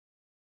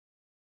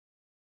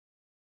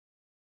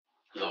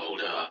the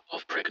holder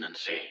of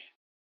pregnancy.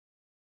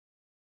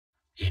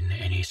 In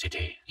any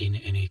city, in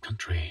any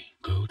country,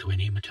 go to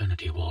any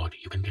maternity ward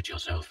you can get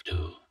yourself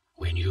to.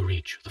 When you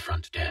reach the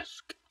front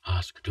desk,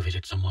 ask to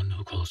visit someone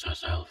who calls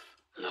herself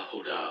the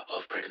holder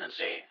of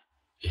pregnancy.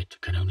 It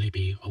can only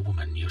be a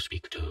woman you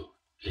speak to.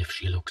 If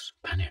she looks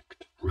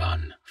panicked,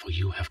 run, for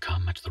you have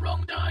come at the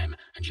wrong time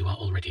and you are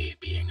already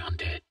being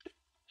hunted.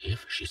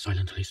 If she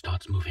silently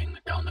starts moving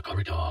down the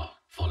corridor,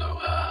 follow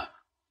her.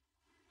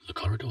 The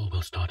corridor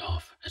will start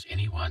off as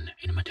anyone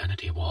in a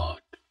maternity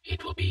ward.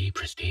 It will be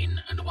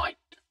pristine and white.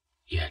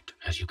 Yet,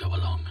 as you go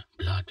along,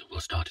 blood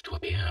will start to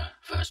appear,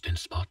 first in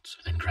spots,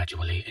 then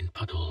gradually in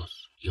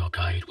puddles. Your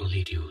guide will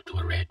lead you to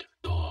a red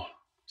door.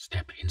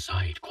 Step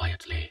inside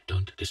quietly.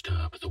 Don't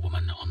disturb the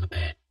woman on the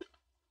bed.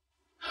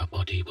 Her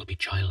body will be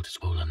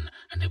child-swollen,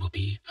 and there will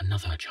be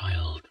another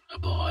child, a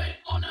boy,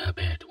 on her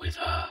bed with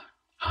her.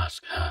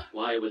 Ask her,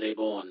 why were they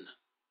born?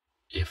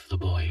 If the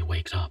boy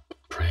wakes up,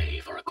 pray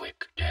for a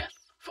quick death,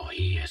 for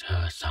he is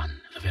her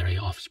son, the very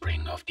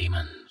offspring of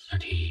demons,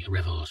 and he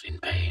revels in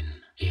pain.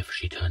 If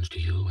she turns to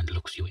you and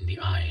looks you in the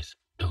eyes,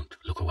 don't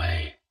look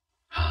away.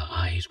 Her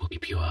eyes will be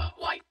pure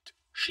white.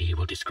 She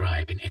will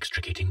describe in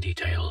extricating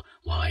detail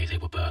why they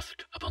were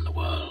birthed upon the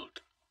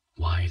world,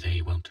 why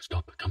they won't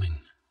stop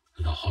coming,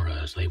 the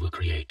horrors they will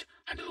create,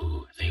 and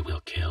who they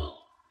will kill.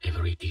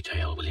 Every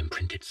detail will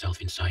imprint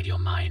itself inside your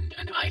mind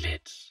and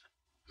eyelids.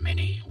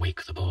 Many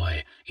wake the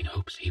boy in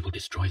hopes he will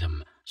destroy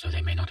them, so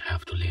they may not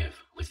have to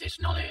live with this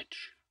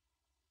knowledge.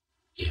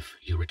 If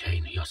you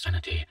retain your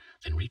sanity,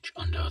 then reach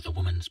under the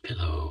woman's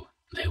pillow.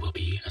 There will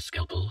be a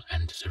scalpel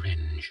and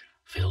syringe.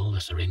 Fill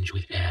the syringe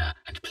with air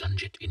and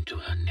plunge it into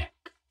her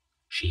neck.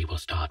 She will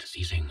start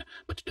seizing,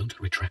 but don't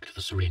retract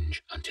the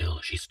syringe until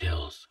she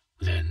stills.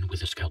 Then, with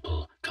the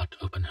scalpel, cut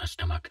open her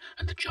stomach,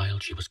 and the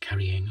child she was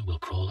carrying will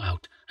crawl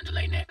out and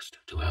lay next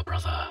to her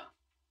brother.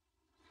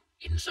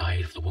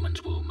 Inside of the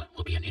woman's womb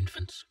will be an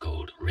infant's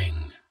gold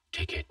ring.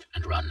 Take it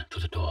and run to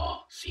the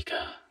door,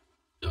 Seeker.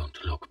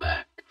 Don't look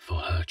back, for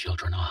her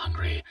children are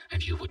hungry,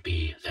 and you would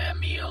be their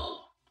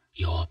meal.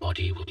 Your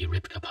body will be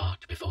ripped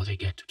apart before they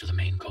get to the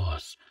main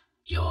course,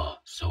 your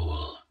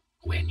soul.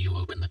 When you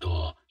open the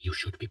door, you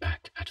should be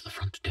back at the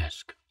front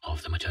desk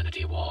of the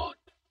maternity ward.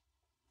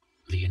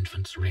 The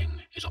infant's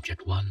ring is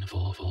object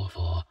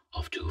 1444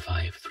 of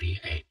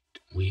 2538.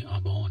 We are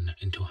born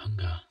into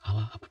hunger.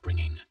 Our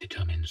upbringing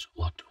determines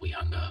what we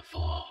hunger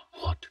for.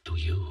 What do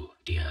you,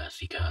 dear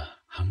seeker,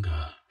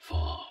 hunger for?